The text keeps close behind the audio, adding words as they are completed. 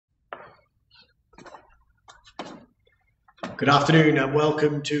Good afternoon and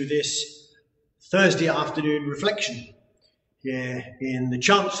welcome to this Thursday afternoon reflection here in the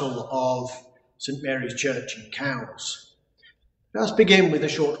chancel of St Mary's Church in Cowes. Let us begin with a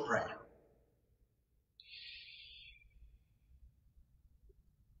short prayer.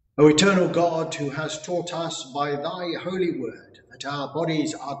 O eternal God, who has taught us by thy holy word that our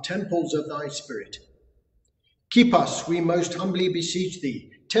bodies are temples of thy Spirit, keep us, we most humbly beseech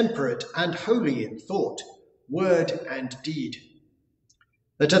thee, temperate and holy in thought, word and deed,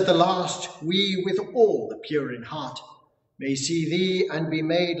 that at the last we with all the pure in heart may see thee and be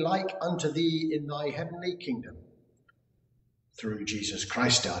made like unto thee in thy heavenly kingdom. Through Jesus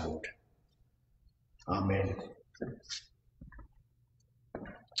Christ our Lord. Amen.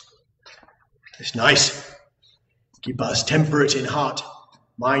 It's nice. Keep us temperate in heart,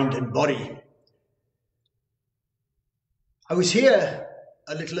 mind and body. I was here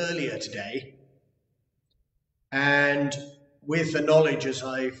a little earlier today, and with the knowledge, as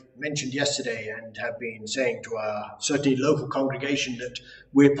I've mentioned yesterday and have been saying to our certainly local congregation, that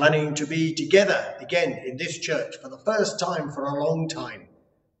we're planning to be together again in this church for the first time for a long time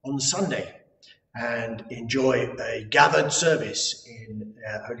on Sunday and enjoy a gathered service in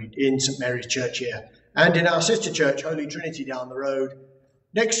St Mary's Church here and in our sister church, Holy Trinity, down the road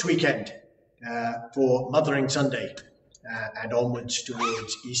next weekend for Mothering Sunday and onwards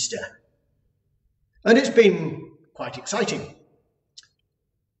towards Easter. And it's been quite exciting.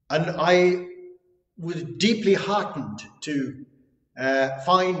 And I was deeply heartened to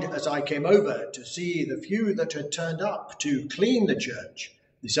find, as I came over, to see the few that had turned up to clean the church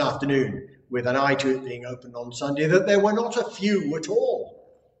this afternoon with an eye to it being open on Sunday, that there were not a few at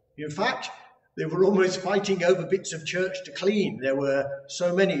all. In fact, they were almost fighting over bits of church to clean. There were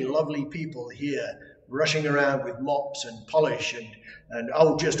so many lovely people here rushing around with mops and polish and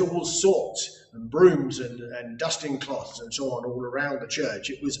just all sorts, and brooms and dusting cloths and so on all around the church.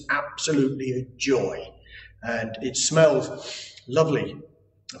 It was absolutely a joy. And it smelled lovely,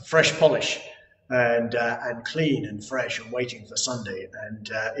 fresh polish and clean and fresh and waiting for Sunday. And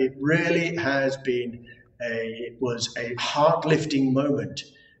it really has been it was a heart-lifting moment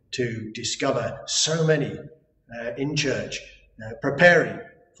to discover so many in church preparing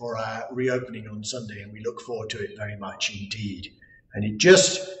for our reopening on Sunday, and we look forward to it very much indeed. And it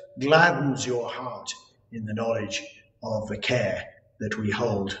just gladdens your heart in the knowledge of the care that we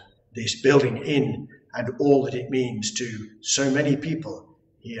hold this building in and all that it means to so many people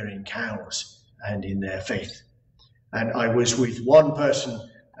here in Cowes and in their faith. And I was with one person,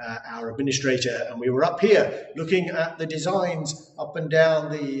 our administrator, and we were up here looking at the designs up and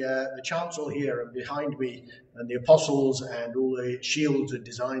down the chancel here and behind me, and the apostles and all the shields and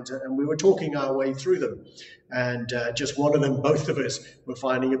designs, and we were talking our way through them. And just one of them, both of us were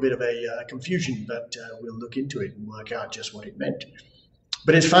finding a bit of a confusion, but we'll look into it and work out just what it meant.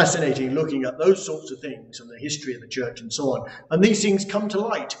 But it's fascinating looking at those sorts of things and the history of the church and so on. And these things come to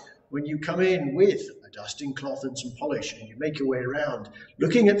light when you come in with a dusting cloth and some polish and you make your way around,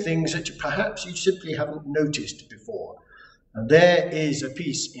 looking at things that perhaps you simply haven't noticed before. And there is a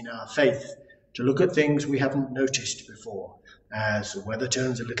piece in our faith to look at things we haven't noticed before as the weather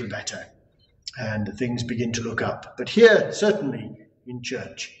turns a little better and things begin to look up. But here, certainly in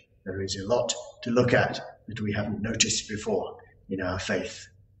church, there is a lot to look at that we haven't noticed before in our faith.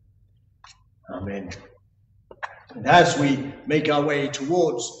 Amen. And as we make our way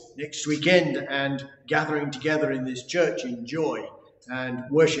towards next weekend and gathering together in this church in joy and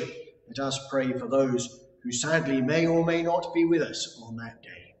worship, let us pray for those who sadly may or may not be with us on that day.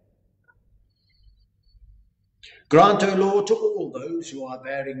 Grant, O Lord, to all those who are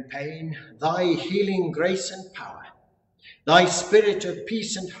bearing pain, thy healing grace and power, thy spirit of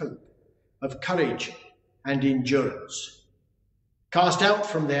peace and hope, of courage and endurance. Cast out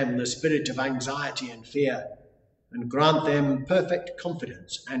from them the spirit of anxiety and fear, and grant them perfect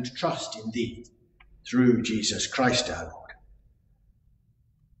confidence and trust in thee, through Jesus Christ our Lord.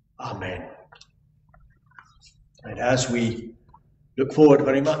 Amen. And as we look forward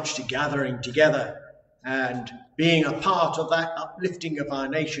very much to gathering together and being a part of that uplifting of our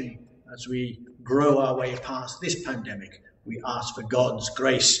nation as we grow our way past this pandemic, we ask for God's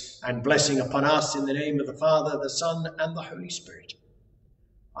grace and blessing upon us in the name of the Father, the Son, and the Holy Spirit.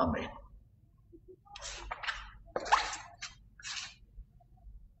 Amen.